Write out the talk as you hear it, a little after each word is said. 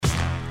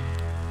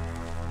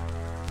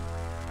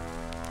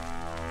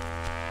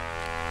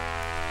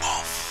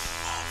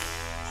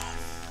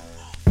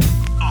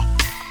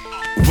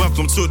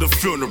Welcome to the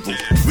funeral.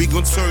 We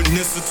gon' turn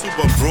this into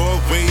a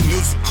Broadway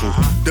musical.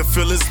 The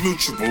feel is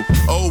mutual.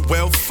 Oh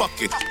well,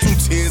 fuck it.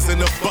 2 tears in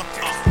a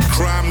bucket.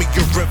 Cry me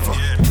a river.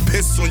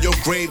 Piss on your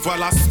grave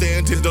while I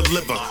stand and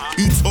deliver.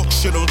 You talk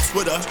shit on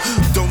Twitter.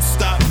 Don't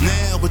stop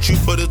now. But you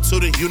put it to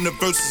the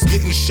universe is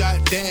getting shot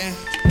down.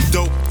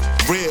 Dope,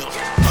 real,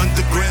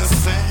 underground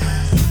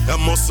sound.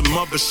 I'm on some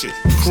other shit.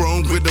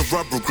 Chrome with a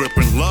rubber grip.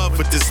 In love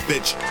with this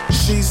bitch.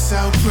 She's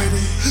so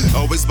pretty.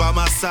 Always by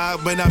my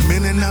side when I'm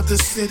in and out the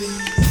city.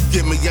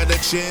 Get me out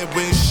of chair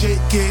when shit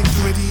get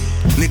gritty.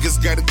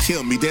 Niggas gotta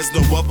kill me, there's no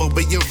other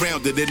way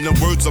around it. In the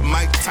words of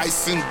Mike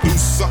Tyson, do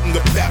something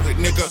about it,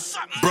 nigga.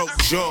 Broke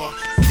jaw,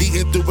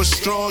 eating through a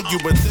straw. You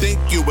would think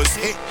you was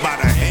hit by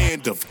the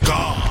hand of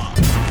God.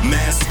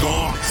 Mask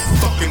on,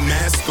 fucking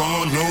mask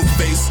on. No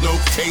face, no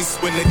case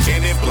when the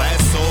cannon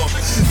blasts off.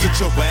 Get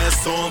your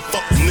ass on,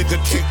 fuck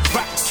nigga, kick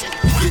rocks.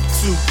 Get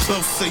too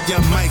close and you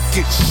might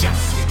get shot.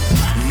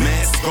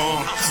 Mask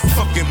on,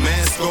 fucking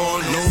mask on.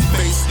 No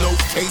face, no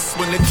case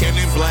when the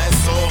cannon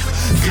blasts off.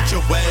 Get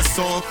your ass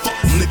on, fuck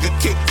nigga,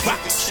 kick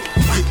rocks.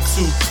 Get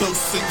too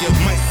close and you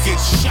might get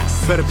shot.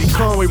 Better be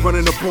calm when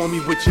running up on me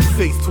with your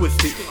face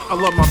twisted. I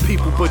love my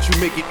people, but you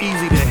make it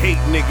easy to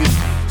hate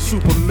niggas.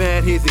 Super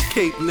mad, here's a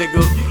cape,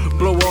 nigga.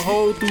 Blow a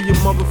hole through your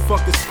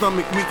motherfucking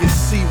stomach, we can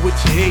see what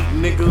you hate,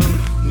 nigga.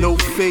 No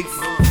face,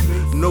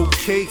 no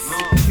case,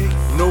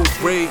 no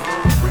raid.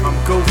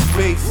 I'm ghost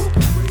face.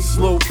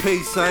 Slow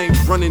pace, I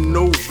ain't running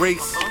no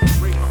race.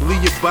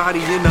 Leave your body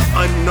in an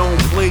unknown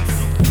place.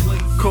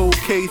 Cold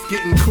case,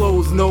 getting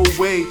closed, no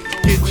way.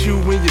 Get you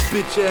and your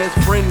bitch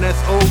ass friend, that's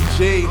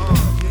OJ.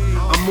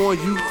 I'm on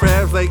you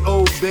crabs like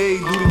Old Bay.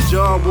 Do the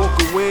job, walk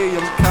away,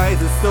 I'm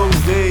Kaiser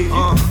Soze.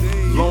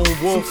 Lone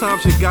wolf,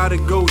 sometimes you gotta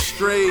go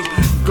straight.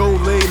 Go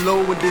lay low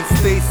and then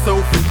stay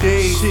so for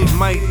days. Shit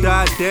might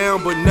die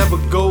down but never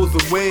goes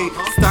away.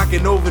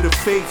 Stocking over the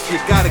face, you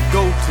gotta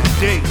go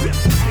today.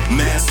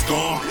 Mask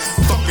on,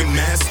 fucking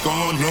mask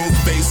on. No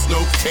face,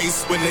 no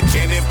case when the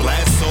cannon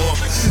blasts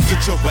off.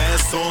 Get your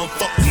ass on,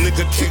 fuck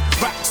nigga, kick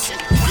rocks.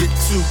 Get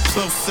too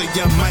close and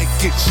you might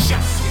get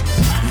shot.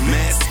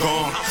 Mask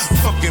on,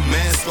 fucking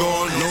mask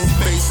on. No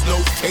face, no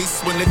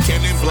case when the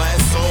cannon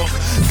blasts off.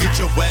 Get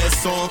your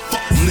ass on,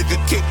 fuck nigga,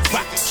 kick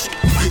rocks.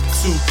 Get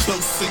too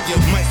close and you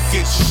might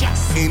get shot.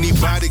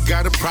 Anybody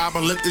got a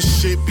problem, let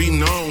this shit be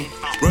known.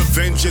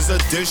 Revenge is a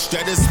dish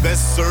that is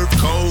best served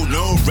cold.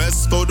 No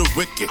rest for the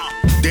wicked.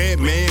 Dead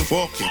man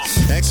walking,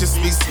 action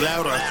speaks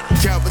louder.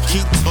 Coward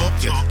keep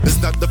talking.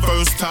 It's not the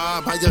first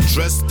time I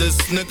address this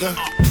nigga.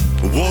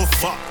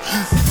 Wolf up,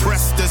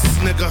 press this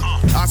nigga.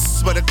 I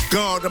swear to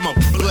God, I'ma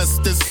bless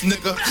this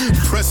nigga.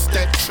 Press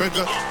that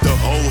trigger, the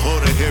whole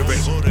hood will hear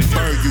it.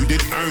 Burn you, then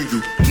earn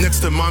you. Next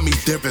to mommy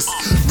Davis.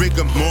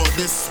 Rigor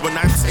mortis when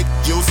I take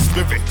your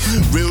spirit.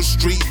 Real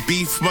street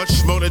beef,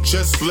 much more than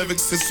just living.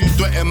 Since you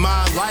threaten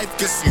my life,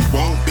 guess you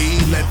won't be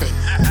living.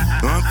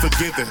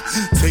 Unforgiven,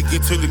 take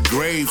it to the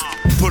grave.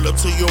 Pull up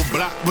to your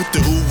block with the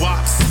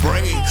WXLF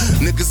spray.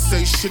 Niggas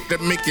say shit that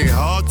make it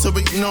hard to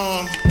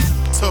ignore.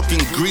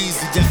 Talking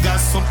greasy, I got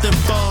something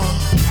for.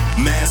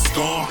 Mask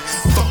on,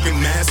 fucking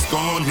mask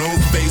on. No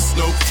face,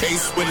 no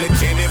case when the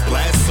cannon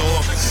blasts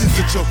off.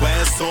 Get your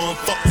ass on,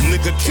 fuck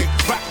nigga, kick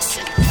rocks.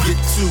 Get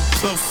too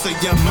close and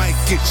you might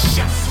get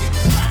shot.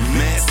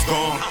 Mask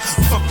on,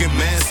 fucking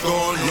mask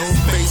on. No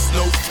face,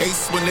 no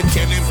case when the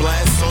cannon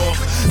blasts off.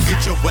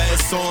 Get your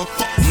ass on,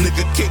 fuck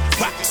nigga, kick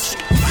rocks.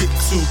 Get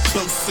too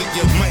close and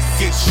you might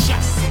get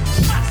shot.